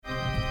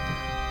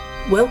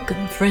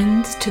Welcome,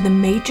 friends, to the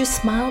Major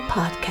Smile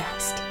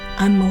Podcast.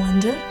 I'm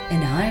Melinda.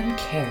 And I'm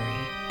Carrie.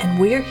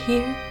 And we're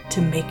here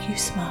to make you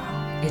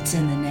smile. It's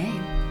in the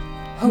name.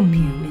 Hope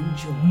you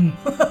enjoy.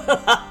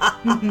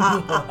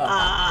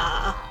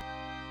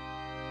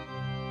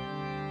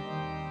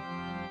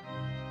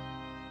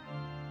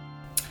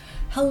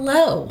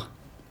 Hello.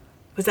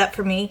 Was that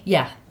for me?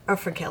 Yeah. Or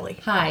for Kelly?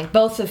 Hi,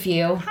 both of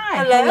you.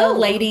 Hi. Hello,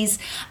 ladies.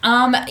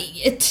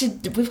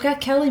 We've got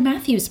Kelly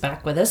Matthews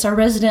back with us, our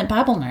resident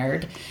Bible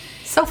nerd.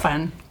 So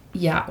fun.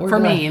 Yeah. For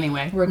me,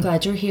 anyway. We're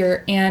glad you're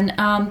here. And,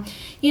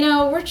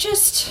 we're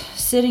just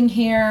sitting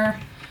here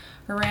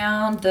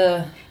around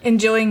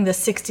enjoying the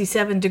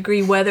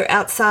 67-degree weather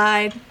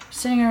outside.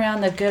 Sitting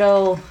around the good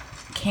old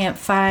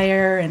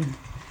campfire and,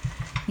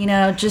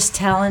 just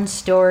telling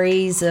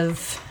stories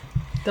of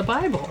The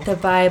Bible.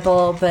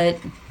 but...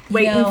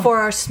 Waiting for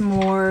our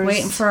s'mores.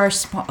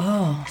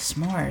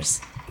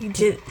 S'mores.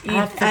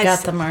 I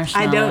forgot the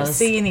marshmallows. I don't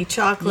see any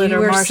chocolate or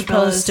marshmallows. You were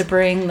supposed to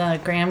bring the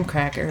graham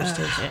crackers,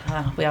 did you?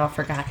 Oh, we all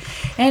forgot.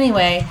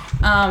 Anyway,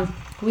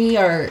 we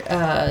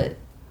are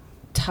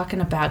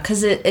talking about,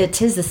 because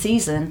it is the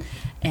season,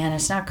 and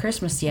it's not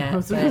Christmas yet. I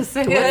was going to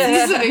say,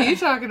 what season are you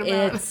talking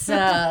about?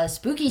 It's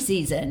spooky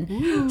season.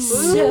 Ooh.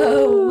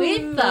 So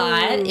we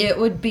thought it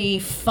would be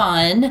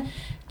fun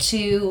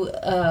to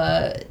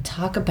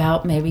talk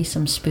about maybe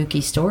some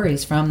spooky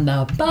stories from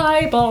the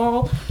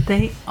Bible.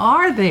 They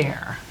are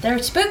there. There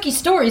are spooky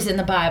stories in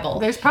the Bible.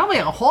 There's probably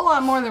a whole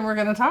lot more than we're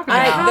going to talk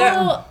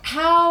about.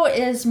 How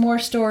is more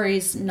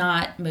stories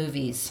not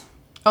movies?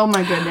 Oh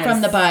my goodness. From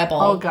the Bible.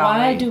 Oh God.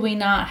 Why do we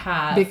not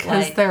have?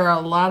 Because there are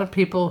a lot of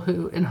people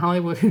in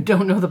Hollywood who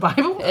don't know the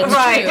Bible. It's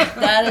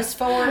true. That is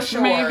for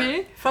sure.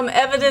 Maybe. From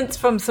evidence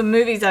from some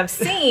movies I've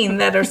seen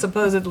that are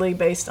supposedly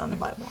based on the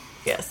Bible.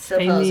 Yes.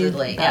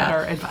 Supposedly.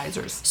 Better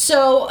advisors.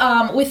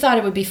 So we thought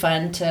it would be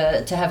fun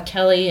to have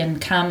Kelly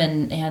and come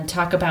and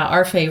talk about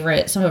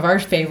some of our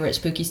favorite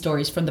spooky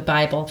stories from the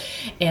Bible.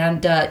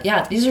 And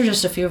these are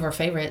just a few of our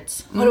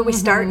favorites. What are we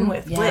starting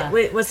with? Yeah.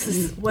 What's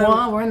this?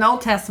 Well, we're in the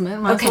Old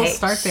Testament. Might as well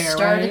start there,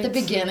 Start right? at the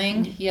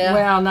beginning. Yeah.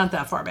 Well, not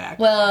that far back.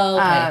 Well,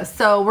 okay.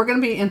 So we're going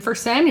to be in 1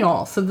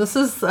 Samuel. So this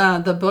is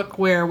the book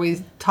where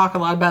we talk a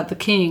lot about the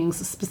kings,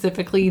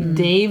 specifically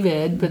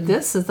David. But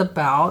this is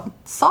about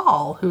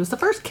Saul, who was the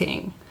first king.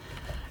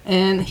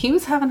 And he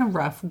was having a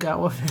rough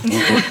go of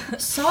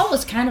it. Saul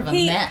was kind of a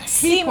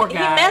mess. He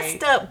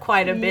messed up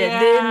quite a bit,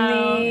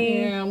 didn't he?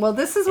 Yeah. Well,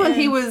 this is when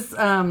he was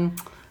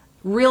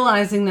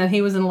realizing that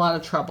he was in a lot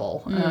of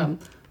trouble.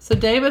 So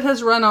David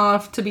has run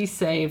off to be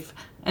safe.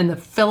 And the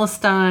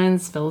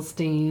Philistines, still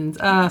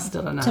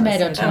don't know.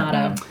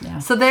 Tomato. Yeah.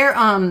 So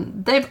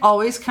they've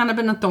always kind of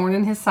been a thorn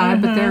in his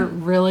side, but they're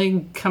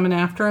really coming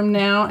after him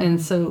now. And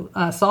so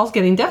Saul's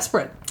getting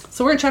desperate.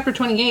 So we're in chapter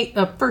 28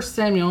 of 1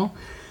 Samuel.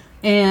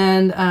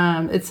 And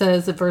it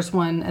says at verse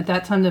 1, at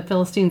that time the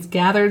Philistines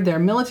gathered their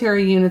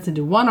military units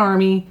into one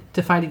army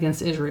to fight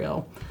against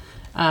Israel.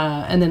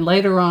 And then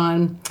later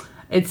on,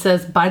 it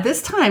says, by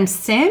this time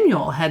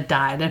Samuel had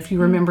died. If you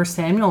remember,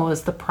 Samuel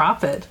was the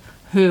prophet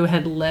who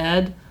had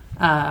led,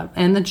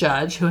 and the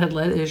judge who had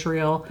led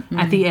Israel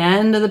at the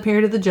end of the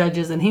period of the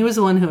judges. And he was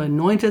the one who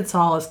anointed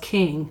Saul as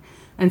king.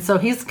 And so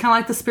he's kind of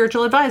like the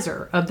spiritual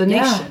advisor of the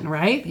nation,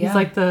 right? Yeah. He's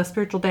like the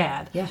spiritual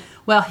dad. Yeah.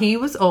 Well, he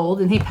was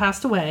old and he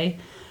passed away,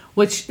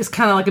 which is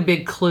kind of like a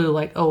big clue,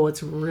 like, oh,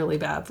 it's really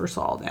bad for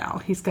Saul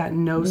now. He's got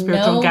no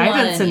spiritual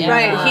guidance anymore.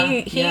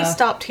 Right. He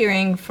stopped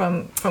hearing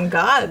from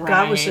God. Right.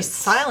 God was just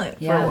silent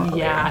for a while.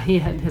 Yeah,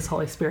 his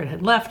Holy Spirit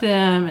had left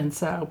him, and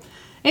so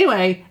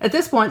anyway, at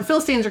this point, the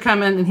Philistines are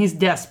coming, and he's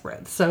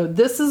desperate. So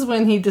this is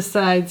when he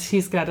decides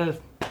he's got to,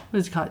 what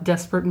does he call it,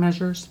 desperate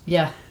measures?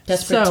 Yeah,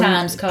 desperate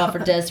times call for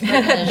desperate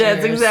measures.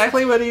 That's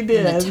exactly what he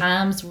did. And the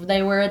times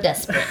they were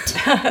desperate.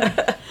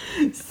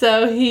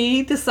 So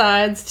he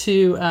decides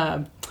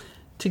to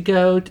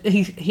go,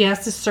 he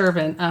asks his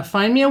servant,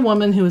 find me a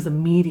woman who is a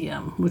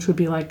medium, which would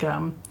be like,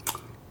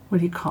 what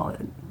do you call it?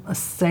 A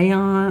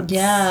seance?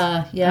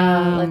 Yeah,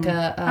 like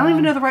a... I don't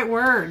even know the right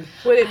word.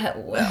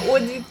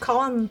 Would you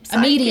call them psychics? A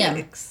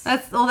medium.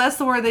 That's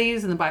the word they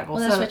use in the Bible.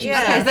 Well, that's what you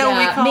said. Is that what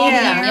we call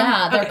medium? them?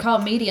 Yeah, they're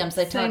called mediums.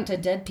 They talk to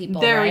dead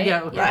people, There right? we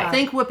go. Yeah. Right.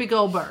 Think Whoopi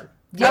Goldberg.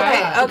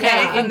 Yeah.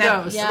 Okay. And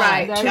ghosts. Yeah.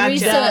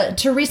 Right.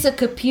 Teresa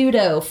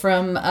Caputo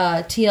from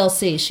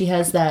TLC. She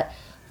has that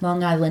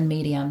Long Island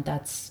medium.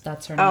 That's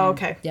her name. Oh,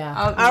 okay. Yeah.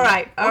 All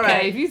right.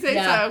 If you say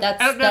so.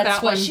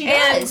 That's what one. she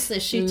does.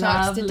 Is she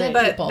talks to dead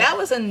people. But that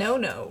was a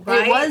no-no,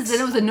 right?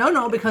 It was a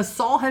no-no because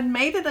Saul had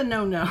made it a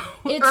no-no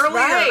It's earlier.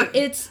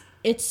 Right.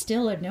 It's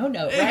still a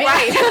no-no, right?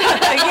 Right.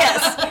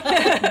 Yes.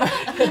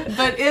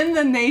 But in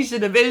the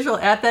nation of Israel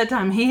at that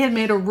time, he had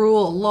made a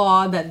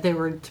law that there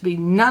were to be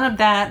none of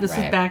that. This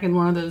was back in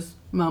one of those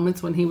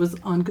moments when he was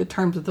on good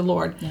terms with the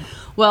Lord. Yeah.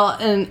 Well,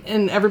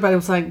 and everybody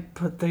was like,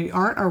 but they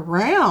aren't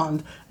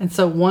around. And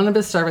so one of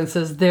his servants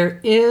says,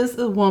 there is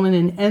a woman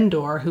in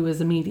Endor who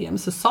is a medium.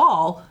 So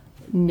Saul,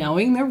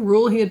 knowing the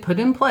rule he had put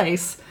in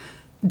place,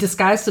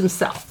 disguised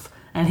himself.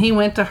 And he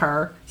went to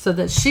her so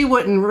that she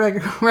wouldn't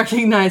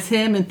recognize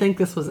him and think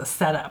this was a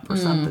setup or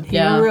something. He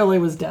really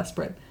was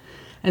desperate.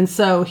 And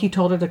so he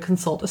told her to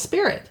consult a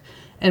spirit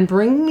and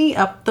bring me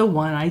up the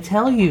one I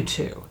tell you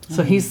to.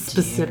 So he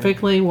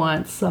specifically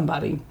wants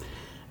somebody.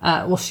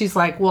 Well, she's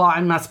like, well,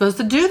 I'm not supposed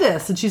to do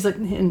this. And she's like,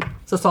 and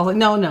so Saul's like,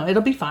 no,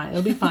 it'll be fine.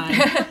 It'll be fine.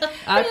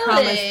 I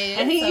promise.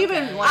 And he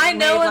even, like, I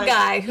know made, a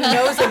guy who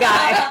knows a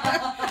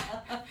guy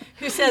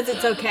who says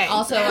it's okay.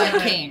 Also, I'm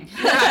king.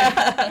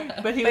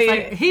 But he was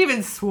like, he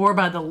even swore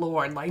by the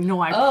Lord, like, no,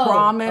 I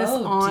promise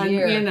on,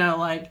 dear. you know,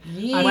 like, I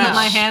Yeesh. put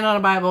my hand on a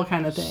Bible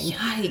kind of thing.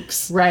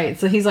 Yikes. Right.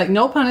 So he's like,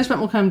 no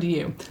punishment will come to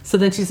you. So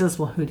then she says,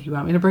 well, who do you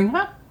want me to bring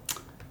up?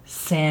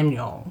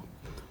 Samuel.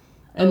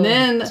 And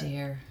then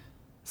Dear.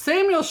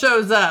 Samuel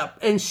shows up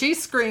and she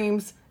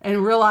screams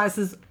and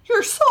realizes,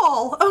 you're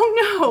Saul.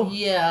 Oh no.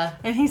 Yeah.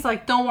 And he's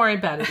like, don't worry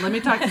about it. Let me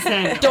talk to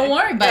Samuel. Don't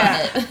worry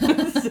about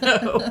it.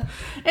 So,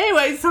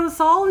 anyway, so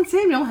Saul and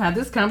Samuel have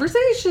this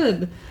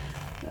conversation.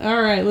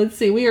 All right, let's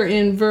see. We are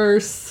in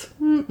verse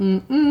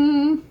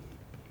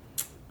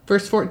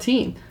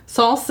 14.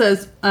 Saul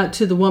says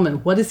to the woman,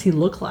 what does he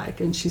look like?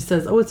 And she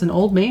says, oh, it's an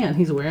old man.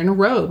 He's wearing a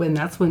robe. And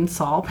that's when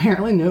Saul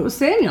apparently knew it was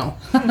Samuel.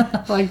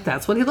 Like,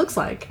 that's what he looks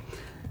like.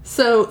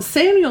 So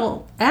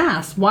Samuel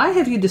asks, why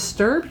have you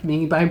disturbed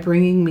me by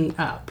bringing me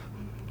up?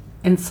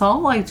 And Saul,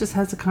 like, just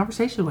has a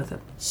conversation with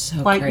him.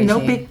 So like, crazy. no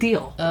big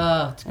deal.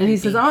 Oh, it's And he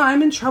creepy. says, oh,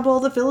 I'm in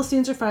trouble. The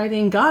Philistines are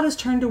fighting. God has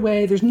turned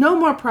away. There's no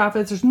more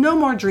prophets. There's no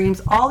more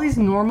dreams. All these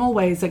normal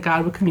ways that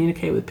God would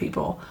communicate with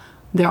people,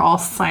 they're all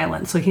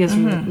silent. So he has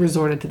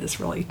resorted to this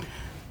really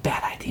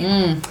bad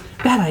idea.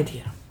 Bad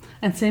idea.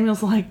 And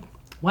Samuel's like,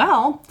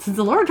 well, since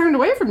the Lord turned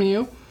away from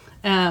you,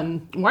 why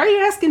are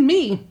you asking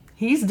me?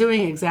 He's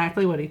doing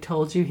exactly what he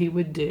told you he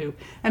would do.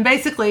 And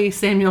basically,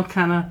 Samuel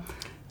kind of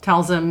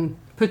tells him,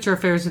 put your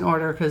affairs in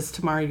order because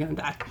tomorrow you're going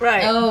to die.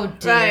 Right. Oh,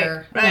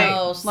 dear. Right.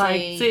 No,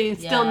 Like, see,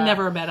 still yeah.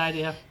 never a bad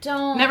idea.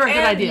 Don't. Never a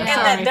good idea. And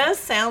Sorry. that does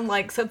sound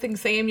like something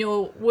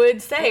Samuel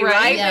would say, Right,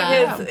 right?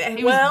 yeah. Because,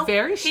 He was well,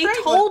 very he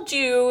straight told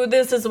you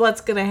this is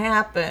what's going to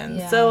happen.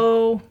 Yeah.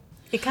 So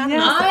it kind of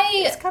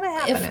it's kind of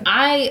happening.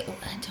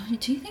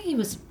 Do you think he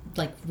was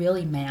like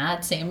really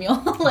mad,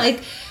 Samuel?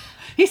 Like,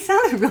 He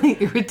sounded really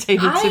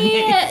irritated to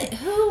me.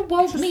 who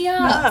woke me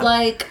up? up.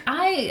 Like,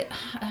 I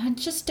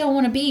just don't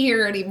want to be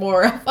here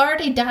anymore. I've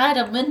already died.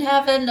 I'm in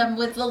heaven. I'm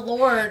with the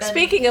Lord. And-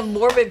 Speaking of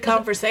morbid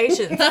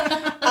conversations,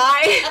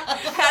 I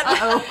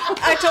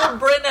told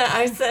Brenna,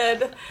 I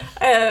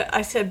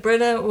said,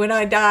 Brenna, when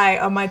I die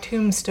on my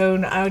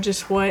tombstone, I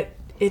just want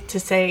it to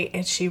say,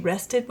 and she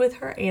rested with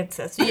her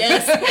ancestors.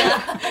 Yes.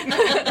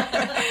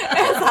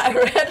 As I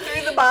read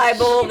through the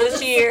Bible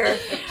this year,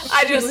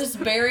 I She just was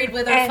buried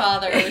with her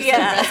fathers.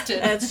 yeah, And rested.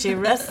 and she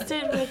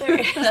rested with her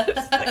ancestors.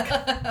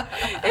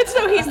 And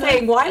so he's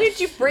saying, why did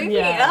you bring me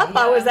Yeah. up?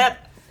 I was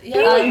at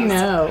I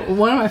know.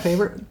 One of my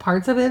favorite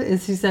parts of it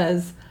is he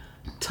says,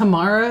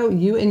 tomorrow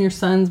you and your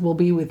sons will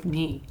be with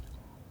me.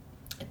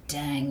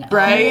 Dang.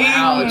 Right?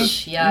 Oh,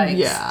 ouch. Yikes.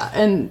 Yeah.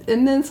 And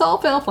then Saul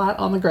fell flat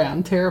on the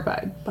ground,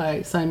 terrified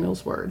by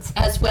Samuel's words.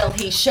 As well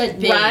he should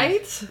be.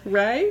 Right?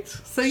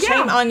 So yeah.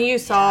 shame on you,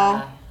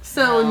 Saul.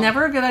 So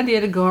never a good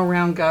idea to go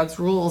around God's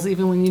rules,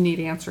 even when you need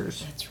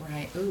answers. That's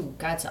right. Ooh,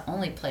 God's the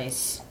only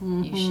place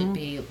you should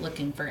be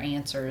looking for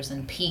answers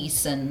and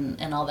peace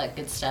and all that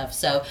good stuff.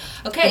 So,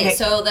 okay,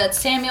 so that's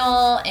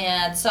Samuel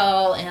and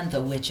Saul and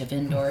the Witch of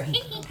Endor. I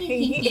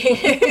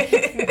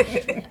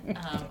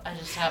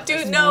just have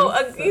Dude, this no,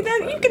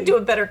 you can do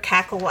a better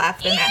cackle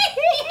laugh than that.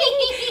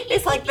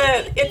 It's like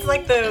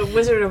the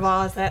Wizard of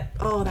Oz. That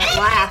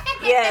laugh.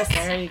 Yes,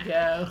 There you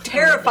go.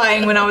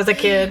 terrifying when I was a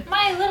kid.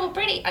 My little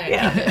pretty.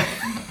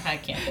 I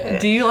can't do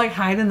it. Do you like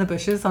hide in the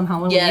bushes on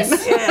Halloween?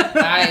 Yes, Yeah.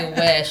 I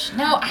wish.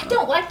 No, I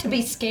don't like to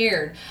be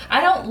scared.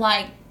 I don't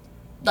like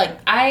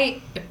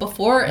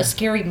before a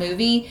scary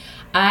movie,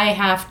 I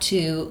have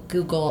to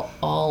Google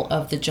all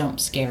of the jump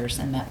scares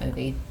in that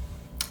movie.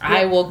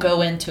 I will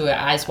go into it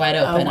eyes wide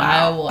open.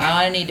 wow.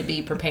 I need to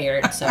be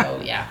prepared. So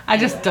yeah, I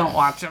just don't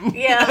watch them.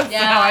 Yeah.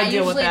 yeah. how I I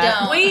deal with usually that.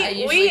 don't. I We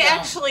usually don't.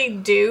 actually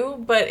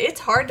do, but it's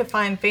hard to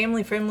find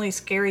family-friendly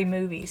scary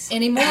movies.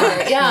 anymore.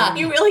 Yeah.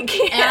 You really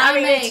can't. And I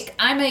mean,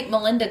 I make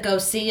Melinda go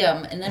see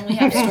them, and then we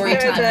have story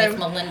time with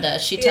Melinda.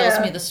 She tells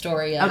Yeah. me the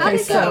story of Okay,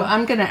 it. so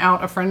I'm going to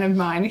out a friend of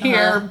mine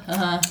here.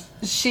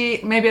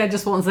 Maybe I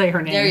just won't say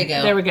her name. There you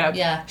go. There we go.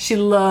 Yeah. She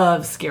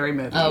loves scary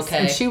movies. Okay.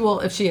 And she will,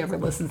 if she ever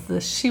listens to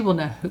this, she will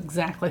know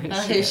exactly who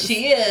she is.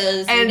 She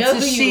is. And you know so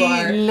who she you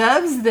are.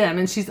 loves them,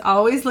 and she's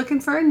always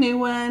looking for a new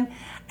one.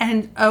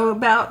 And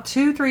about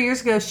 2-3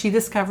 years ago, she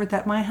discovered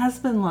that my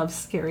husband loves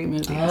scary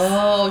movies.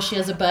 Oh, she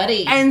has a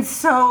buddy. And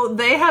so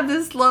they have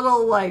this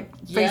little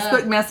Yeah.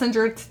 Facebook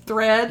Messenger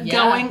thread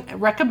Yeah. going,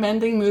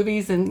 recommending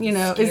movies, and is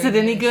Scary it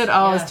any movies. good?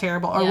 Oh, Yeah. it's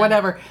terrible, or Yeah.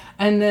 whatever.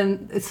 And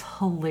then it's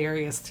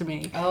hilarious to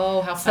me.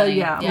 Oh, how So, funny.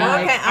 yeah, okay,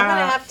 like, I'm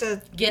gonna have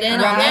to. Get in on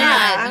Right.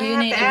 that. I'm You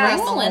gonna need to have to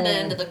bring ask. Melinda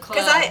into the club.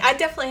 Because I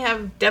definitely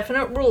have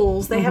definite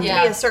rules. They have to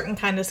Yeah. be a certain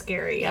kind of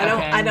scary.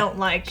 Okay. I don't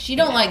like. She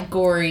don't like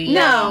gory.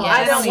 No,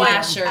 I don't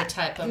like- slasher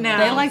type of. No.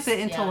 They like the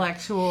movies.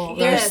 intellectual,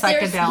 There's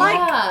psychedelic.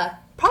 yeah.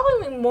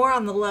 probably more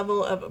on the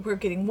level of, we're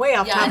getting way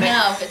off Yeah, I topic.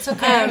 know. It's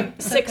okay.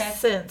 It's Sixth okay.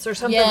 Sense or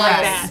something Yes.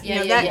 like that. Yeah, You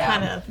know, yeah, that yeah.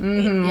 kind of. Yeah.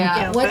 You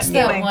know, What's but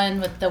that anyway.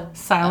 one with the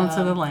Silence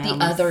of the Lambs.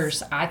 The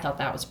Others? I thought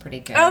that was pretty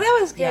good. Oh, that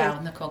was good. Yeah,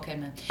 Nicole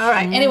Kidman. All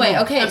right. Anyway,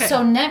 okay.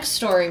 So next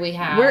story we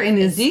have. We're in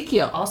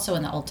Ezekiel. Also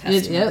in the Old It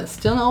Testament. is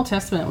still in the Old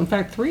Testament. In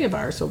fact, 3 of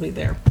ours will be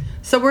there.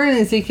 So we're in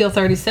Ezekiel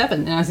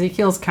 37. Now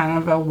Ezekiel's kind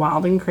of a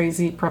wild and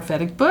crazy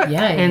prophetic book.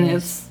 Yeah, it and is.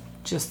 it's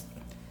just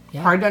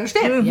hard to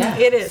understand. Yeah.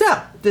 It is.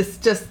 So this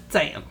just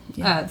saying.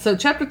 So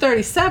chapter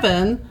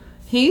 37,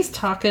 he's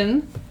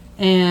talking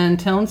and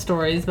telling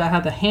stories about how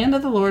the hand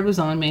of the Lord was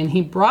on me, and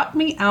he brought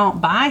me out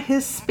by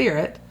his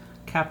Spirit,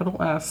 capital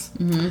S,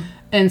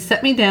 and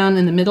set me down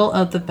in the middle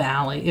of the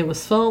valley. It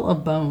was full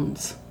of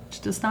bones,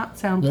 which does not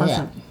sound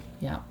pleasant.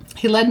 Yeah.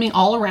 He led me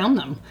all around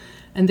them,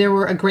 and there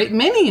were a great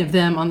many of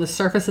them on the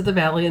surface of the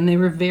valley, and they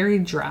were very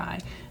dry.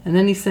 And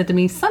then he said to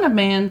me, Son of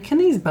man, can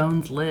these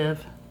bones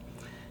live?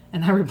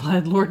 And I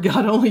replied, Lord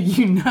God, only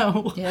you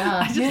know.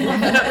 Yeah. I just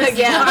love that.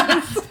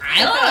 Yeah.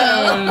 I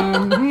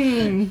don't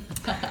know.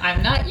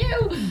 I'm not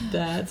you.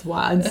 That's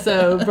why. And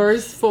so,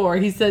 verse 4,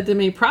 he said to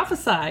me,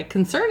 Prophesy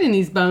concerning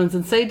these bones,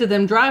 and say to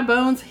them, Dry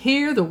bones,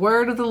 hear the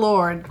word of the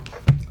Lord.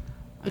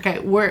 Okay,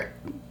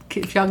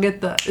 if y'all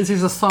get there's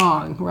a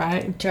song,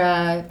 right?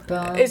 Dry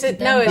bones. Is it-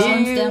 no, it's-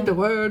 bones Hear down- the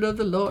word of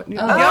the Lord. Oh.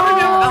 Y'all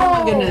remember? Oh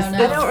my goodness.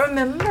 no. I don't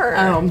remember.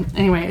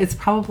 Anyway, it's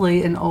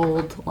probably an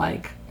old,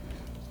 like,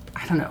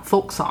 I don't know,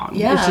 folk song.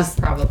 Yeah, it's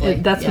just, probably.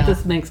 That's Yeah. what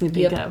this makes me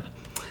think Yep. of.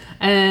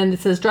 And it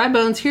says, Dry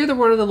bones, hear the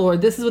word of the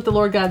Lord. This is what the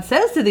Lord God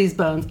says to these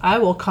bones. I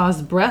will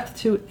cause breath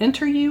to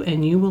enter you,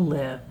 and you will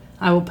live.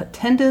 I will put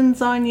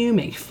tendons on you,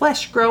 make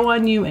flesh grow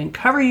on you, and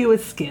cover you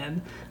with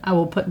skin. I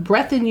will put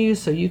breath in you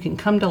so you can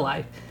come to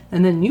life.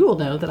 And then you will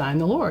know that I am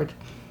the Lord.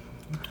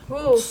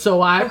 Ooh.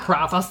 So I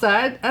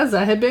prophesied as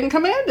I had been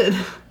commanded.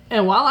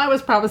 And while I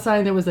was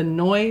prophesying, there was a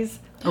noise,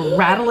 a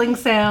rattling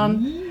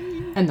sound,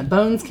 and the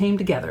bones came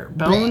together,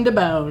 bone to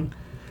bone.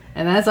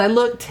 And as I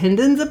looked,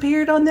 tendons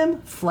appeared on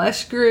them,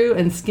 flesh grew,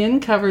 and skin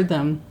covered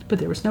them, but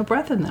there was no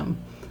breath in them.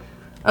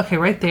 Okay,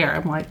 right there,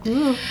 I'm like,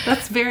 ooh,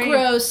 that's very...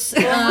 Gross.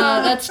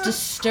 That's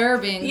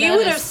disturbing. You That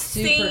would is have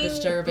super seen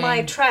disturbing.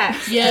 my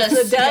tracks. Yes.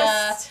 The Yeah.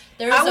 dust.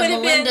 There's I a would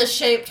have been-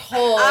 Melinda-shaped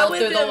hole I would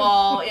through have the been-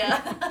 wall. Yeah.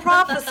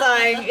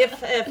 Prophesying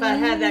if I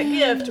had that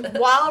gift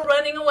while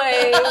running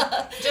away,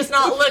 just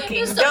not looking.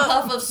 Just a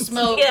puff of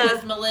smoke Yeah.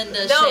 with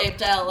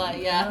Melinda-shaped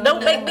outline. Yeah.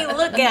 Don't make me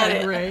look at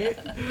it. Right.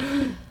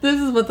 This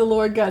is what the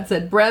Lord God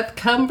said. Breath,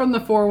 come from the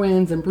four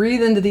winds and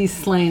breathe into these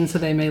slain so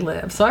they may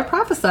live. So I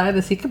prophesied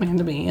as he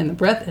commanded me, and the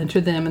breath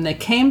entered them, and they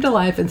came to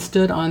life and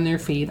stood on their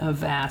feet, a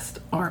vast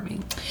army.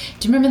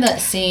 Do you remember that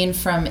scene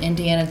from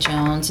Indiana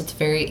Jones at the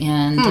very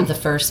end of the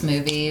first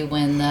movie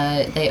when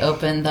they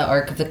opened the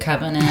Ark of the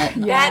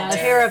Covenant? That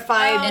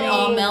terrified It me.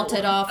 all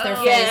melted off their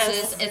Yes.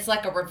 faces. It's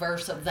like a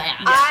reverse of that.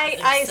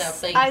 I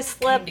So they I came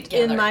slept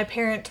together. in my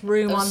parents'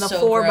 room It was on the so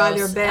floor by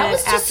gross. their That bed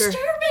was after disturbing.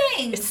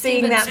 seeing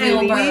Steven that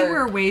movie. Spielberg. We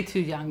were way too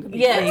young to be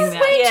Yes, seeing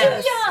that. way too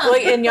yes. young.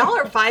 Well, and y'all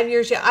are 5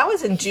 years young. I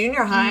was in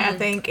junior high, I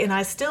think, and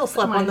I still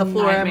slept on the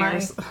floor.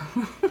 Nightmares.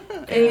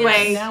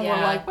 Anyway, Now we're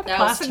Yeah, like, what a that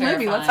was classic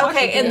movie. Let's terrifying. watch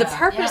okay, it and the again.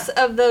 purpose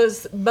of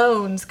those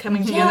bones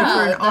coming together Yeah,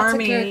 for an that's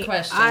army. a good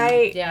question.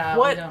 I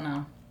we don't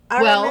know.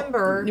 I Well,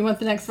 remember. you want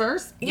the next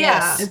verse?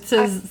 Yeah. It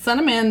says, Son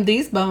of man,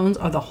 these bones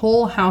are the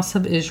whole house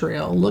of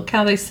Israel. Look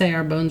how they say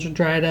our bones are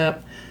dried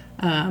up.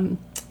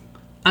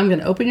 I'm going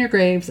to open your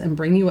graves and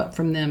bring you up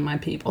from them, my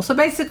people. So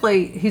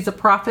basically, he's a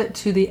prophet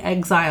to the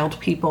exiled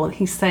people. And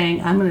he's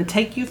saying, I'm going to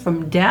take you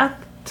from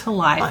death to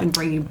life and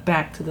bring you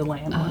back to the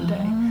land one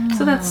day.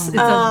 So it's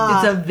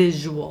a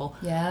visual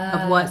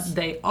of what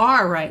they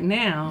are right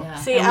now. Yeah.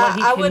 See, and what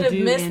he I can would have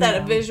do missed in that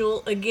them.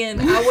 visual again.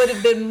 I would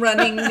have been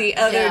running the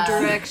other Yeah.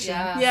 direction.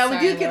 Yeah, we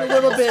do get a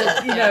little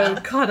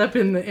bit, caught up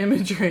in the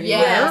imagery.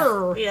 Yeah.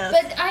 Like, Yes.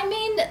 But I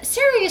mean,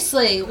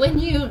 seriously, when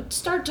you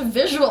start to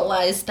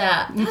visualize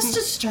that, that's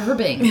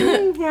disturbing.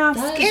 yeah, That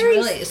is scary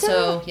really stuff.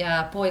 so.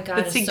 Yeah, boy, God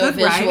But is see, so good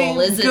visual, writing,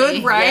 isn't good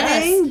he?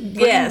 writing,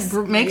 Yes.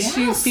 makes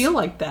you Yes. feel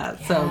like that.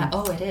 Yeah. So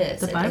Oh, it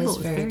is. the It Bible is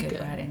is very very good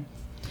good. writing.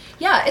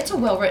 Yeah, it's a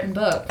well-written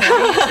book.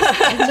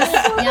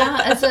 Right?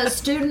 Yeah, as a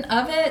student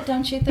of it,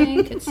 don't you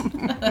think? It's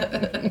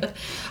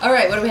all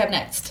right. What do we have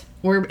next?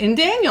 we're in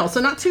Daniel, so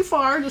not too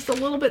far, just a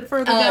little bit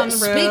further down the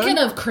road. Speaking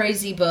of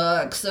crazy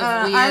books, of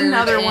weird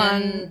another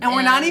one, and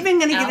we're not even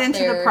going to get out into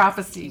there. the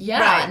prophecy. Yeah,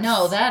 Right.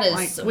 no, that is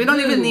Like, we don't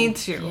even woo. need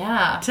to.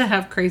 Yeah. To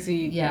have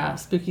crazy, Yeah.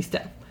 spooky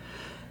stuff.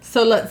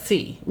 So let's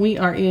see. We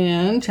are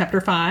in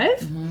chapter 5.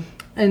 Mm-hmm.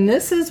 And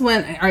this is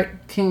when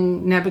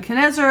King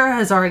Nebuchadnezzar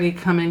has already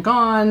come and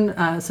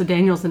gone. So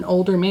Daniel's an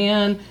older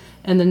man.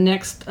 And the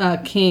next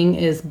king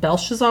is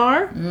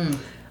Belshazzar.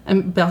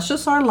 And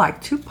Belshazzar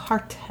liked to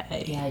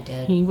partay. Yeah, I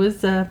did. He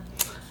was a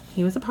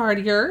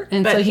partier.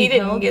 And But so he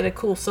didn't held- get a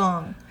cool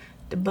song.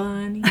 The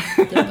bunny.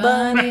 The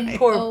bunny.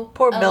 Poor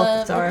I love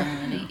Balthazar. the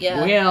bunny.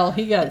 Yeah. Well,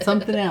 he got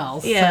something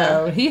else. Yeah.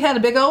 So he had a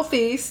big old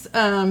feast,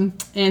 and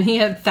he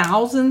had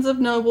thousands of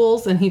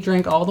nobles, and he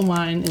drank all the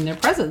wine in their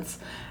presence.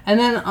 And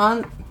then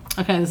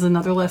Okay, this is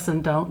another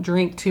lesson. Don't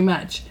drink too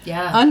much.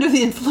 Yeah. Under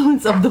the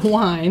influence of the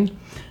wine,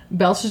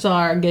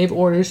 Belshazzar gave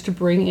orders to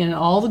bring in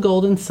all the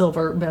gold and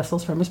silver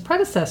vessels from his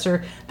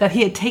predecessor that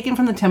he had taken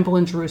from the temple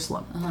in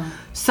Jerusalem.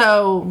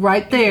 So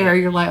right there,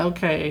 you're like,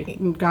 okay,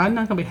 God's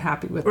not going to be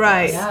happy with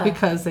Right. this Yeah.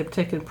 because they've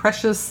taken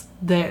precious.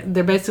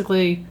 They're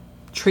basically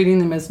treating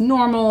them as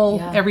normal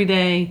Yeah. every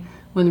day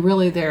when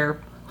really they're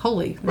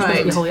holy. They're supposed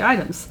to be Right. holy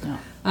items.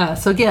 Yeah.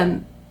 So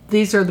again,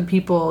 these are the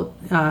people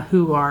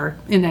who are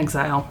in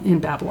exile in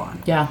Babylon.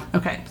 Yeah.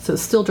 Okay, so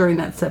still during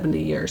that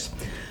 70 years.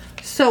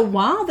 So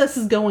while this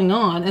is going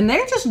on, and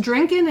they're just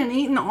drinking and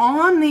eating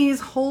on these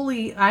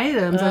holy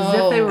items as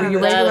if they were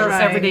your that's regular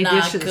right. everyday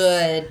Not dishes.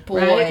 good, boy.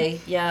 Right?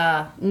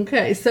 Yeah.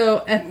 Okay,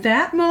 so at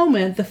that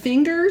moment, the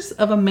fingers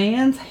of a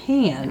man's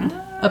hand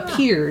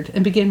appeared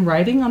and began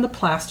writing on the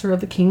plaster of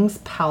the king's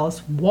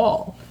palace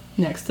wall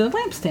next to the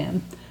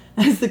lampstand.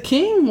 As the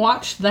king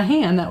watched the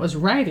hand that was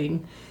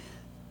writing,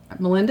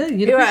 Melinda,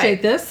 you'd You're appreciate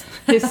right. this.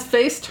 His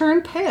face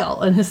turned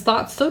pale, and his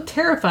thoughts so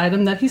terrified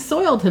him that he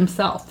soiled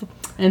himself,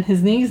 and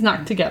his knees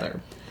knocked together.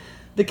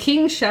 The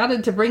king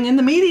shouted to bring in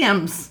the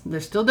mediums. They're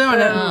still doing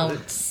it. Oh,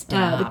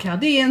 stop. The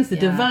Chaldeans, the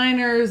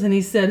diviners, and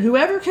he said,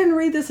 whoever can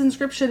read this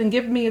inscription and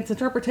give me its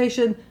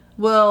interpretation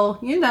will,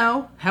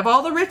 have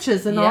all the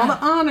riches and all Yeah.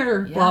 the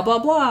honor, Yeah. blah, blah,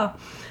 blah.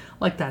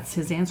 Like, that's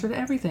his answer to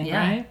everything, Yeah.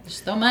 right?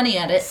 Just throw money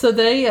at it. So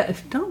they,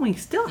 don't we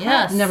still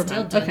have? Yes, Never still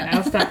mind. doing Okay, it.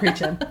 I'll stop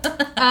preaching.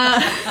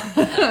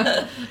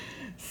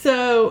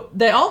 So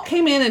they all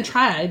came in and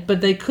tried,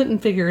 but they couldn't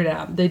figure it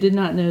out. They did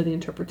not know the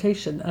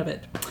interpretation of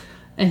it.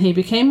 And he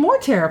became more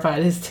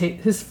terrified.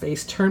 His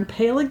face turned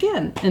pale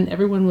again, and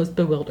everyone was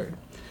bewildered.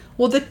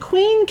 Well, the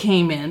queen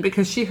came in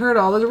because she heard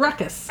all of the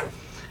ruckus.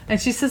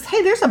 And she says,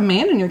 hey, there's a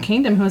man in your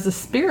kingdom who has the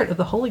spirit of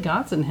the holy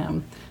gods in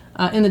him.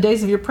 In the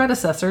days of your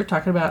predecessor,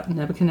 talking about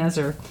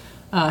Nebuchadnezzar,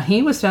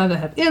 he was found to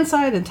have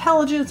insight,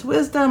 intelligence,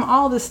 wisdom,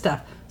 all this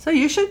stuff. So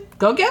you should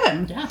go get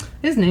him. Yeah.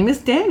 His name is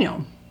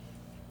Daniel.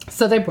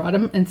 So they brought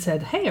him and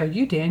said, hey, are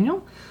you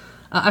Daniel?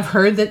 I've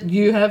heard that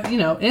you have,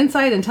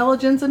 insight,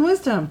 intelligence, and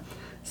wisdom.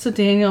 So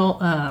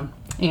Daniel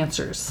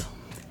answers,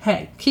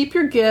 hey, keep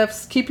your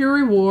gifts, keep your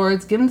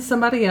rewards, give them to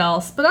somebody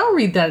else, but I'll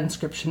read that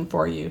inscription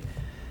for you.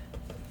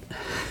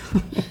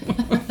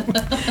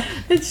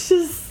 It's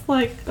just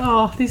like,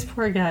 oh, these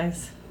poor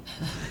guys.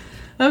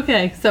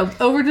 Okay, so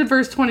over to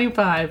verse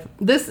 25.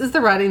 This is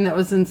the writing that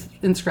was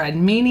inscribed.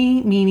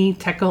 Mene, Mene,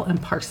 Tekel, and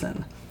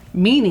Parsin.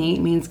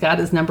 Mene means God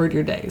has numbered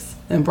your days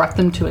and brought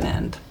them to an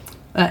end.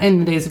 In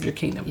the days of your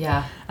kingdom.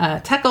 Yeah.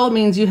 Tekel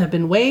means you have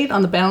been weighed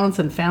on the balance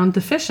and found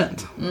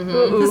deficient.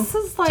 This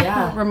is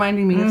like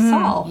reminding me of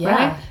Saul, Yeah.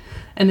 right?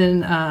 And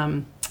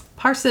then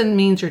Parsin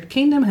means your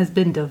kingdom has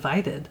been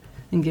divided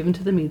and given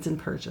to the Medes and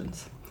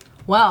Persians.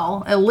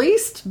 Well, at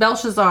least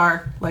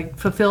Belshazzar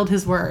fulfilled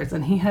his words,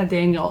 and he had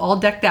Daniel all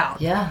decked out.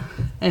 Yeah.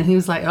 And he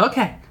was like,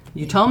 "Okay,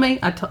 you told me.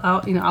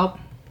 I'll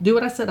do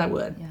what I said I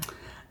would." Yeah.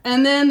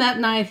 And then that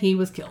night he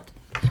was killed.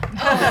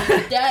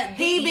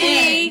 He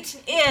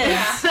beat in.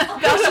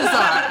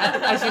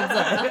 Belshazzar, I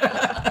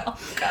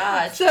should say.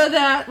 Gosh. So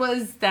that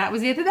was the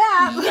end of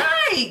that.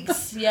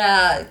 Yikes!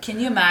 Yeah, can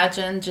you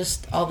imagine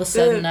just all of a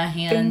sudden a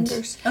hand?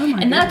 Fingers. Oh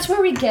my And that's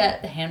where we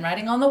get the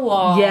handwriting on the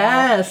wall.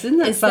 Yes, isn't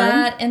that Is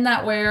fun? isn't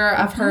that where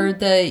I've heard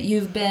that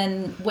you've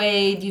been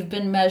weighed, you've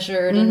been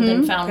measured, and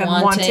been found And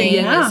wanting? wanting,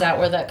 yeah. Is that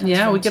where that comes from?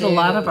 Yeah, we get a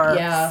lot of our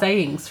yeah,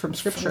 sayings from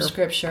Scripture. from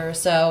scripture.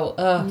 So,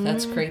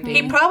 that's creepy.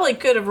 He probably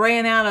could have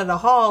ran out of the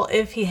hall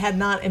if he had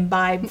not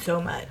imbibed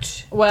so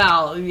much.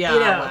 Well, yeah, You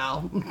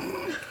know.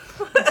 well.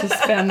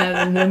 Just found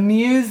that an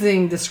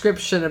amusing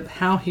description of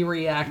how he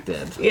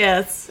reacted.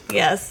 Yes,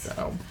 yes.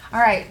 So, All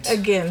right.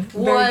 Again,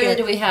 very What good.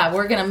 do we have?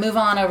 We're going to move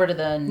on over to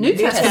the New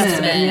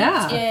Testament,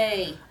 yeah.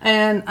 Yay.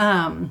 and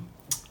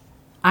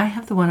I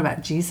have the one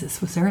about Jesus.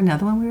 Was there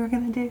another one we were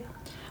going to do?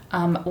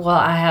 Well,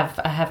 I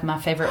have my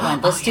favorite one.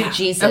 Let's do yeah.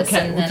 Jesus,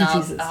 Okay, and we'll then do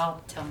Jesus.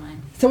 I'll tell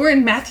mine. So we're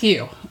in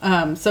Matthew.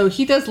 So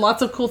he does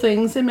lots of cool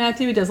things in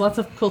Matthew. He does lots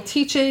of cool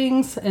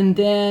teachings, and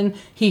then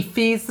he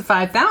feeds the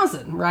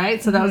 5,000,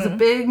 right? So that was a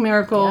big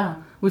miracle. Yeah.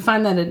 We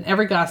find that in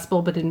every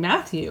gospel, but in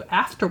Matthew,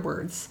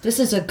 afterwards, This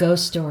is a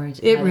ghost story.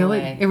 it by the really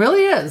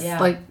way. is.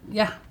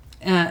 Yeah.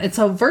 And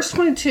so verse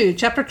 22,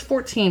 chapter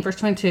 14, verse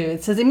 22,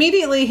 it says,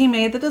 immediately he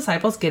made the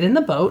disciples get in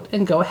the boat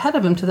and go ahead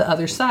of him to the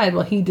other side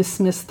while he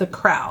dismissed the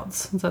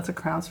crowds. So that's the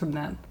crowds from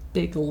that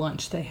big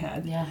lunch they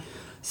had. Yeah.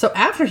 So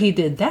after he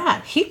did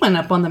that, he went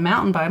up on the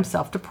mountain by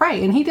himself to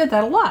pray. And he did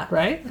that a lot,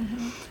 right?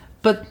 Mm-hmm.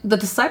 But the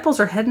disciples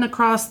are heading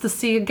across the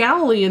Sea of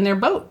Galilee in their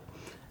boat.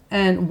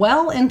 And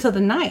well into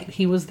the night,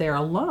 he was there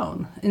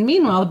alone. And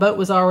meanwhile, the boat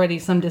was already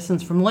some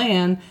distance from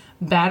land,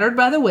 battered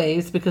by the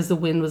waves because the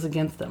wind was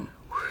against them.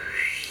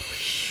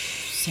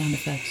 Sound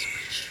effects.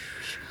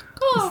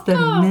 It's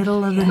the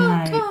middle of the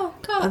night.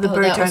 The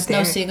birds that was aren't no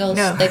there. seagulls.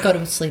 No. They go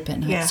to sleep at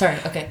night. Yeah. Sorry.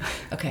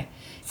 Okay.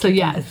 So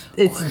yeah,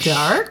 it's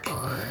dark.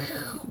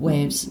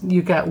 Waves.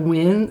 You got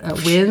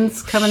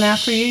winds coming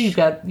after you.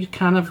 You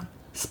kind of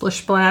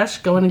splish splash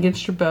going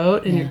against your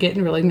boat, and you're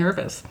getting really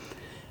nervous.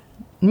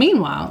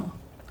 Meanwhile,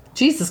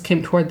 Jesus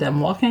came toward them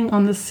walking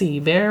on the sea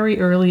very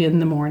early in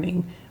the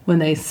morning. When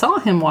they saw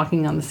him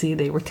walking on the sea,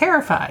 they were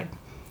terrified.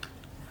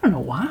 I don't know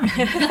why.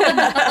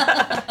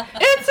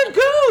 It's a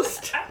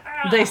ghost,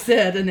 they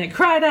said, and they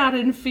cried out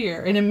in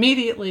fear. And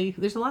immediately,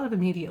 there's a lot of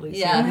immediately.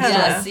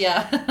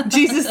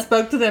 Jesus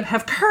spoke to them,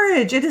 have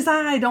courage, it is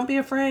I, don't be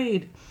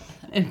afraid.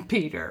 And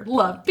Peter,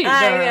 love Peter.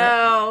 I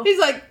know. He's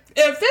like,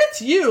 if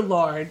it's you,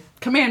 Lord,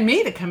 command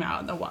me to come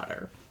out in the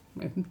water.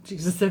 And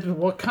Jesus said,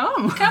 well,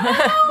 come. Come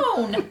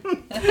on.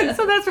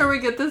 So that's where we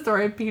get the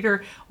story of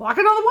Peter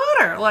walking on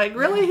the water. Like,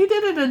 really, he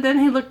did it. And then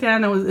he looked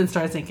down and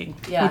started sinking,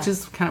 which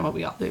is kind of what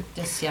we all do.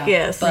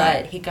 Yes.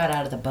 But he got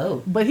out of the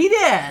boat. But he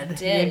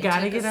did. You got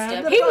to Took get a out of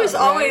step the He boat. was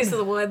always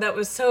the one that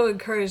was so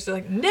encouraged,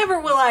 like, never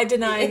will I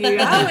deny you.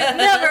 I would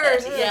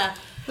never. Yeah.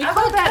 We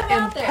call that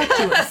out there.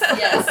 impetuous.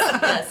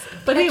 Yes.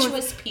 But he Impetuous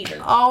was Peter.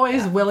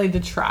 always willing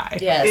to try.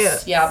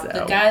 Yes. Yeah. So-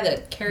 The guy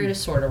that carried a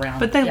sword around.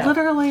 But they Yeah.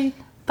 literally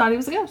thought he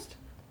was a ghost.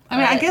 I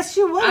mean, I Right. guess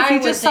you would if I you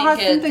would just saw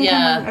think it- something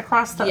yeah. coming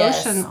across the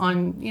Yes. ocean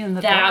on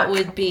the That dark.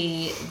 would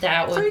be Freak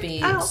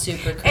out.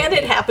 super creepy. And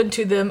it happened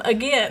to them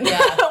again, Yeah.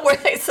 where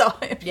they saw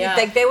him. Yeah. You'd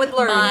think they would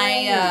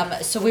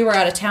learn. So we were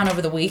out of town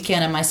over the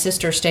weekend, and my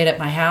sister stayed at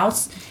my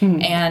house,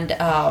 and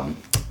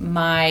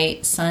my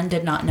son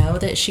did not know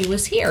that she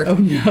was here. Oh,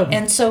 no.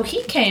 And so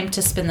he came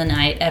to spend the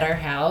night at our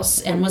house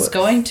and was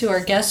going to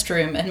our guest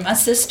room, and my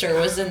sister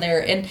was in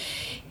there, and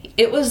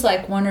it was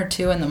like 1 or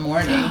 2 in the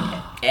morning,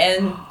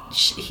 and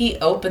he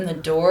opened the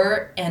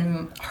door,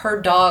 and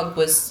her dog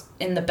was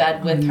in the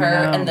bed with her,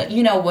 and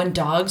when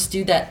dogs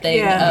do that thing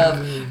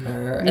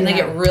and they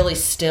get really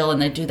still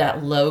and they do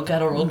that low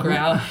guttural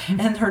growl,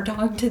 and her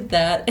dog did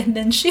that, and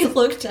then she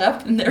looked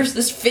up and there's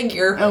this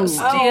figure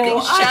standing, Oh,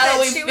 I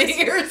shadowy bet she was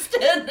figure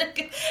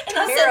standing, and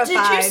I said, "Did you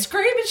terrified.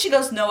 scream?" And she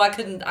goes, "No, I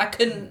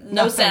couldn't,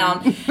 no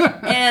sound."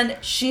 And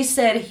she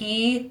said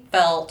he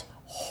felt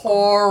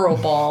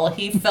horrible.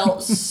 He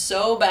felt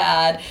so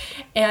bad.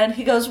 And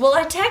he goes, "Well,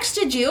 I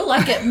texted you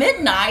like at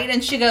midnight."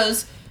 And she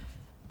goes,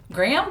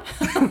 "Graham,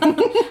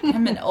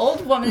 I'm an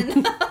old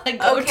woman. I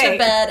go Okay. to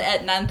bed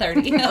at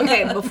 9:30.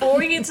 Okay, before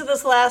we get to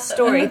this last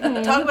story,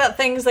 talk about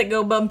things that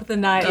go bump in the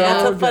night.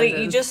 That's Oh, so funny.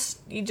 goodness.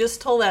 You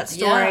just told that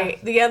story. Yeah.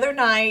 The other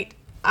night,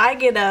 I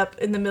get up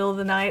in the middle of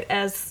the night,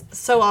 as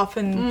so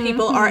often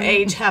people our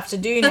age have to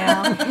do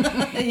now.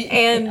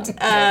 And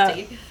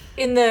Guilty.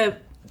 in the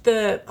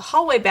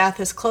hallway bath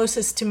is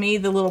closest to me,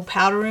 the little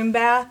powder room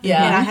bath.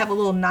 Yeah. And I have a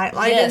little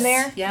nightlight Yes, in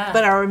there. yeah.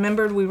 But I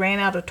remembered we ran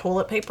out of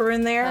toilet paper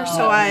in there.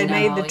 so I no.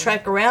 made the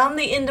trek around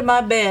the end of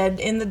my bed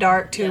in the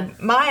dark to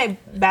my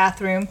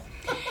bathroom.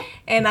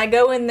 And I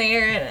go in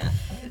there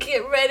and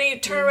get ready,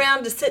 turn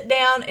around to sit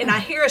down, and I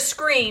hear a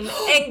scream.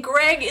 And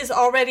Greg is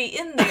already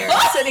in there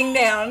sitting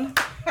down.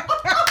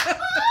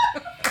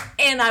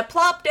 And I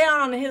plop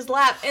down on his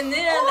lap. And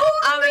then,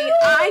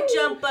 I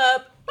jump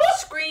up,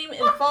 scream,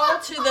 and fall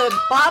to the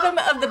bottom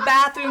of the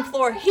bathroom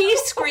floor. He's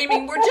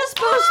screaming. We're just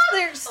both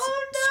there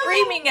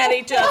screaming at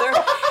each other.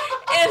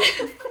 And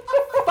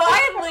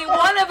finally,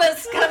 one of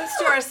us comes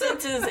to our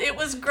senses. It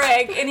was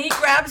Greg, and he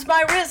grabs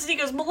my wrist and he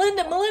goes,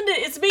 Melinda,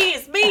 it's me.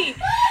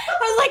 I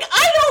was like,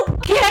 I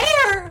don't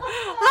care.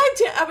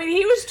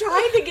 He was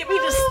trying to get me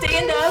to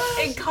stand up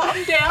and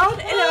calm down,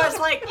 and I was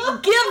like,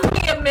 give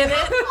me a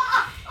minute.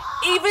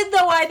 Even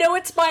though I know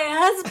it's my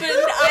husband,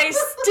 I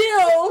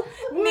still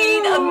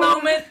need a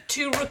moment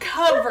to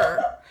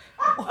recover.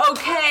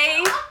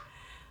 Okay?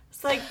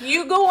 It's like,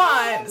 you go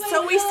on.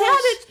 So we sat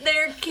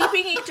there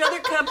keeping each other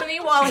company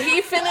while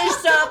he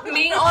finished up,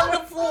 me on the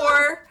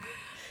floor.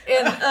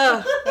 And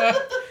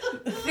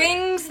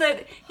things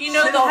that, Should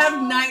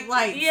have night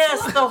lights.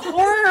 Yes, the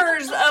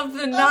horrors of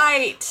the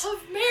night.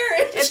 Of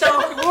marriage. It's the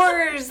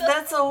horrors.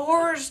 That's a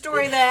horror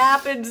story that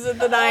happens at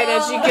the night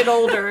as you get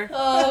older.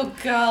 Oh,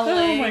 golly.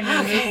 Oh, my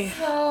goodness. Okay.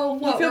 Oh,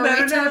 what feel were we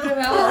better now? talking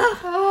about?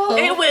 Oh,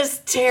 It was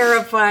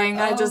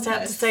terrifying. I just have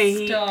my to say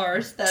he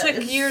stars. That took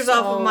is years so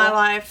off of my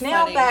life.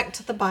 Now funny. back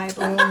to the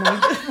Bible.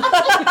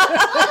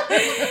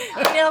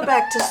 Now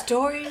back to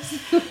stories.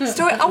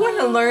 I want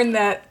to learn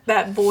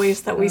that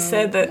voice that we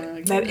said, that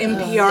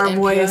NPR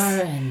voice.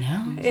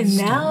 And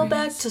now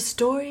back to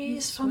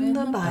stories from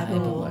the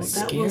Bible.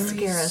 That will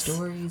scare us.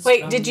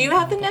 Wait, did you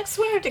have the next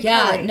one or did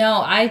Yeah, Kelly?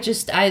 no,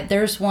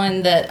 there's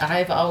one that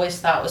I've always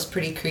thought was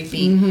pretty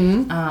creepy.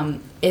 I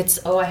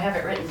have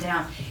it written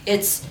down.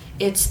 It's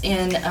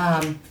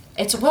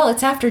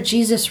after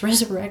Jesus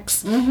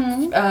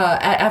resurrects,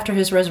 after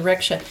his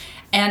resurrection,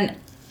 and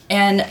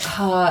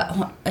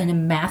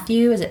in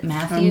Matthew, is it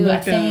Matthew?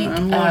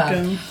 I'm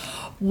looking.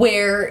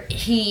 Where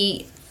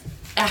he,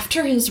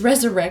 after his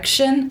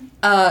resurrection,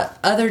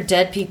 other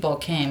dead people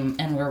came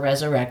and were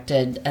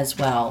resurrected as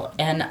well,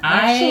 and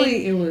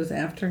Actually, it was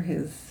after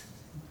his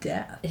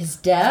death. his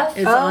death.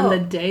 It's on the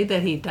day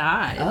that he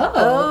died.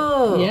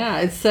 Oh. Yeah,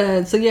 it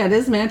said, so yeah, it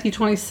is Matthew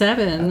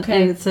 27.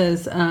 Okay. And it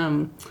says,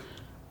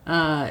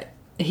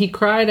 he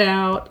cried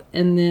out,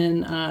 and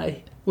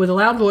then with a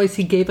loud voice,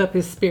 he gave up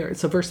his spirit.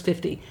 So verse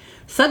 50.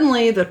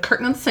 Suddenly, the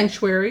curtain of the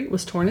sanctuary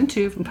was torn in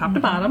two from top to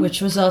bottom. Which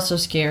was also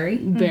scary.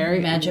 Very.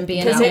 Imagine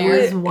being Because out it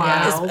there. was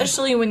wild.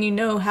 especially when you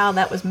know how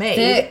that was made.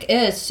 Thick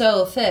is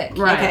so thick.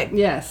 Right. Okay.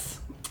 Yes.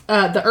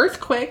 The earth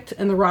quaked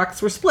and the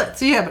rocks were split.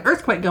 So you have an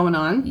earthquake going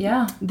on.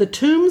 Yeah. The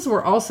tombs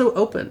were also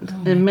opened,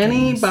 and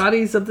many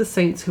bodies of the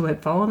saints who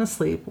had fallen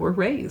asleep were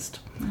raised.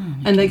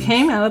 And they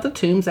came out of the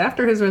tombs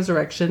after his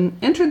resurrection,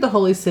 entered the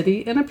holy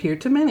city, and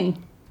appeared to many.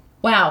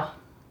 Wow.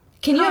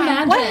 Can you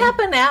imagine? What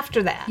happened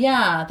after that?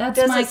 Yeah, that's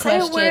Does my it say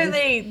question. where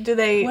do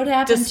they What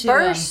happened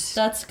disperse? to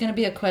them? That's going to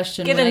be a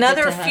question. Get when I get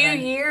another to few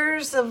heaven.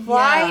 years of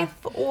life,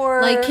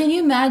 or Like, can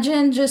you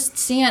imagine just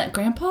seeing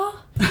Grandpa?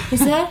 Is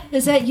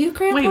that you,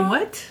 Grandpa? Wait,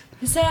 what?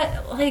 Is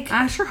that like?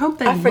 I sure hope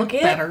they I look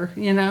forget. better,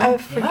 you know? I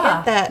forget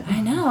Yeah, that. I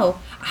know.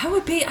 I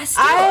would be. I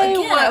still.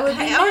 I would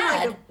be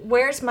mad. like,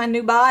 where's my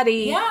new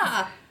body?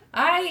 Yeah.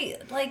 I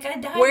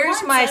died. Where's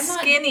once. my I'm not-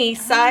 skinny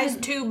size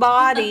 2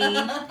 body? I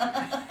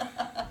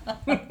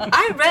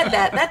read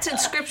that. That's in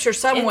scripture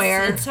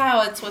somewhere. It's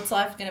what's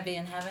life going to be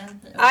in heaven.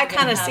 I You're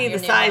kind gonna of have see your the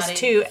new size body.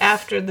 2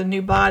 after the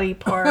new body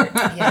part.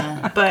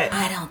 Yeah. But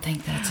I don't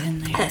think that's in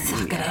there. That's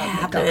not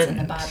gonna That's in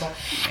the happen. Bible.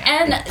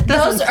 And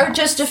those are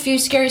just a few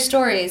scary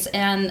stories.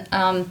 And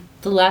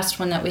the last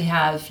one that we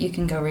have, you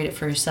can go read it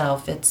for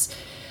yourself. It's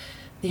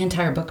the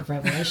entire book of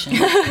Revelation.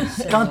 So,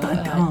 Dun,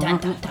 dun, dun. dun,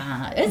 dun,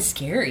 dun. It's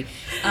scary.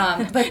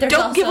 But there's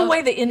Don't give also-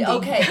 away the ending.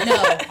 Okay, no.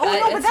 Oh,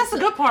 no, but it's that's the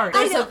good part.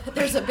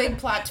 There's a big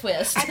plot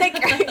twist I think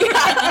at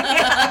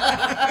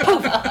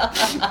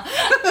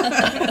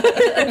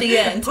the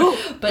end,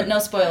 but no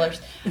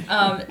spoilers.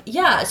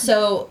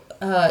 So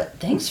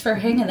thanks for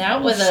hanging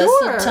out with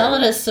Sure. us,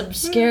 telling us some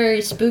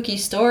scary, spooky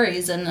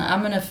stories, and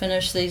I'm gonna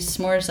finish these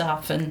s'mores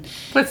off and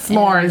With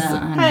s'mores.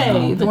 I Hey,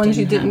 know, the but ones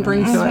you didn't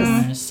bring to us.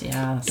 s'mores.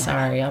 Yeah,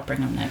 sorry, I'll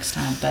bring them next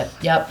time. But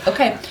yep,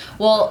 okay.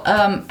 Well,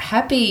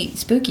 happy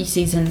spooky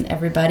season,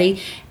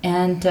 everybody,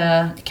 and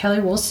Kelly,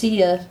 we'll see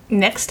you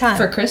next time.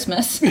 for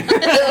Christmas. At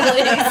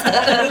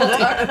least. We'll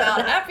talk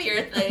about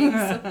happier things.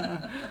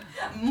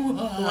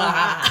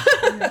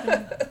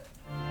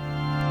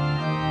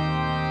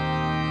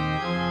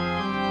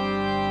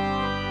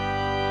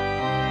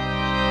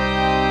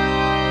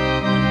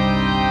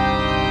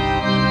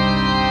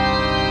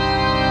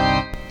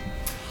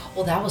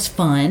 Well, that was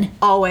fun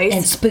Always.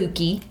 and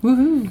spooky.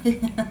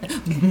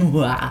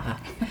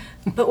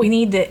 But we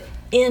need to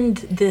end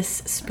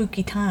this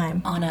spooky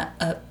time On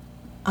a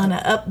on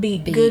an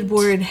upbeat, Beat. good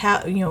word.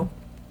 How yeah.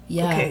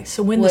 Okay,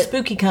 so when the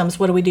spooky comes,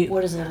 what do we do?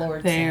 What does the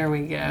Lord say? There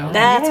we go.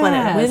 That's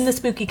Yes. when the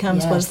spooky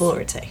comes. What does Yes. the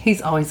Lord say?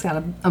 He's always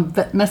got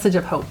a message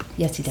of hope.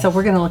 Yes, he does. So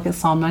we're going to look at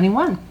Psalm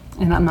 91.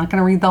 And I'm not going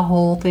to read the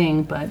whole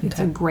thing, but it's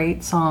a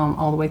great psalm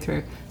all the way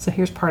through. So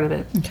here's part of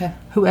it. Okay.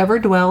 Whoever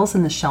dwells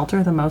in the shelter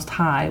of the Most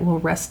High will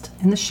rest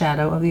in the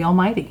shadow of the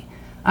Almighty.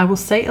 I will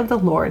say of the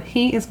Lord,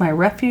 He is my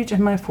refuge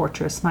and my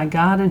fortress, my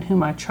God in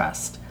whom I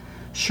trust.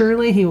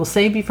 Surely He will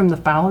save you from the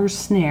fowler's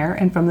snare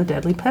and from the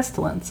deadly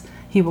pestilence.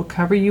 He will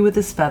cover you with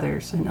His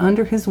feathers, and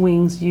under His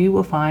wings you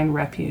will find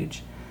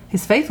refuge.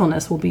 His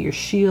faithfulness will be your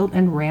shield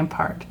and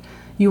rampart.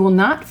 You will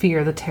not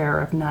fear the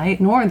terror of night,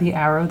 nor the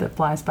arrow that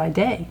flies by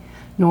day,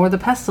 nor the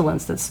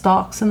pestilence that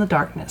stalks in the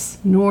darkness,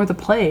 nor the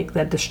plague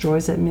that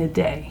destroys at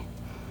midday.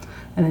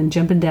 And then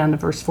jumping down to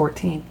verse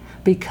 14.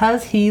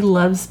 Because he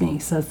loves me,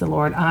 says the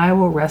Lord, I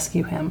will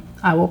rescue him.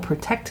 I will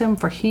protect him,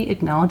 for he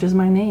acknowledges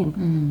my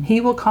name. He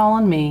will call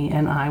on me,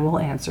 and I will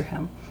answer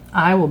him.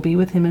 I will be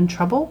with him in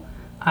trouble.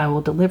 I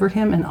will deliver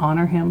him and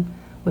honor him.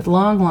 With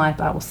long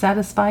life I will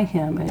satisfy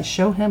him and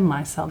show him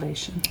my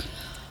salvation.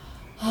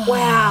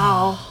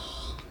 Wow,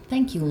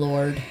 Thank you,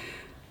 Lord.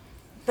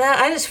 that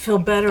I just feel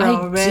better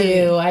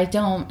already. I do. I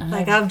don't.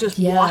 Like I've just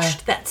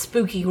washed that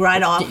spooky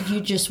right off.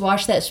 You just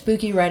washed that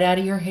spooky right out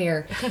of your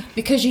hair.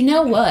 Because you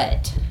know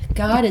what?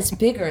 God is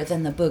bigger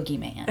than the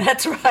boogeyman.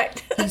 That's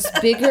right. He's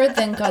bigger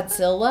than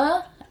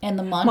Godzilla and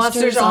the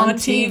monsters Monsters on on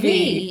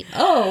TV.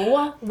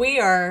 Oh, We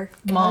are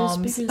moms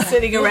bigger than-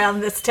 sitting around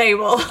this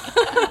table.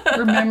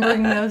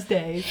 Remembering those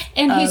days.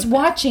 and he's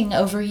watching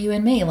over you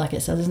and me, like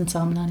it says in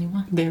Psalm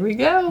 91. There we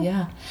go.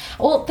 Yeah.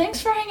 Well, thanks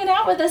for hanging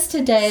out with us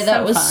today. That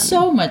So was fun.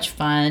 so much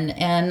fun,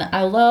 and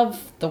I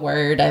love the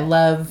Word. I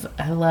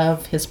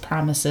love His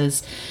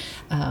promises.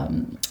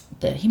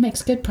 That He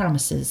makes good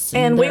promises,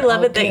 And we they're love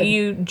all it that good.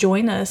 you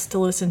join us to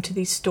listen to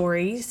these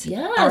stories.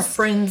 Yes. Our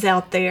friends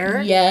out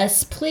there.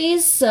 Yes,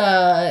 please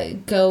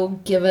go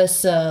give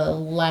us a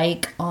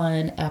like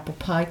on Apple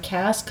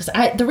Podcasts, because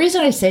the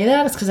reason I say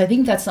that is because I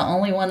think that's the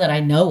only one that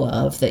I know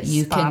of that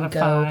you can go.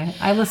 Spotify.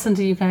 I listen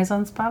to you guys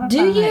on Spotify.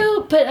 Do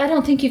you? But I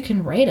don't think you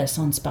can rate us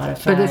on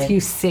Spotify. But if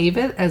you save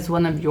it as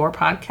one of your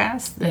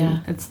podcasts,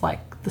 then Yeah. it's like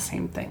the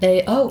same thing.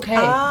 Okay,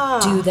 Ah.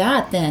 do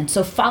that then.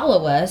 So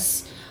follow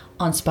us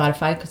on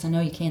Spotify, because I know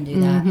you can do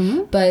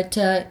that. But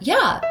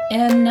yeah,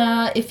 and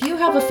if you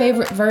have a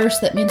favorite verse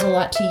that means a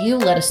lot to you,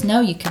 let us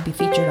know. You could be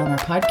featured on our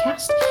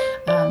podcast.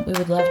 We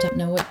would love to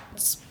know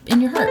what's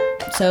in your heart.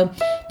 So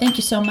thank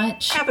you so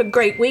much. Have a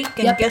great week.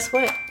 And Yep. guess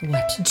what?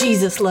 What?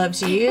 Jesus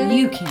loves you.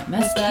 You can't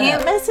mess that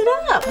Can't up. mess it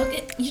up.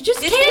 Okay, you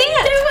just You can't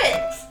can't. do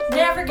it. It's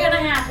never gonna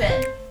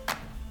happen.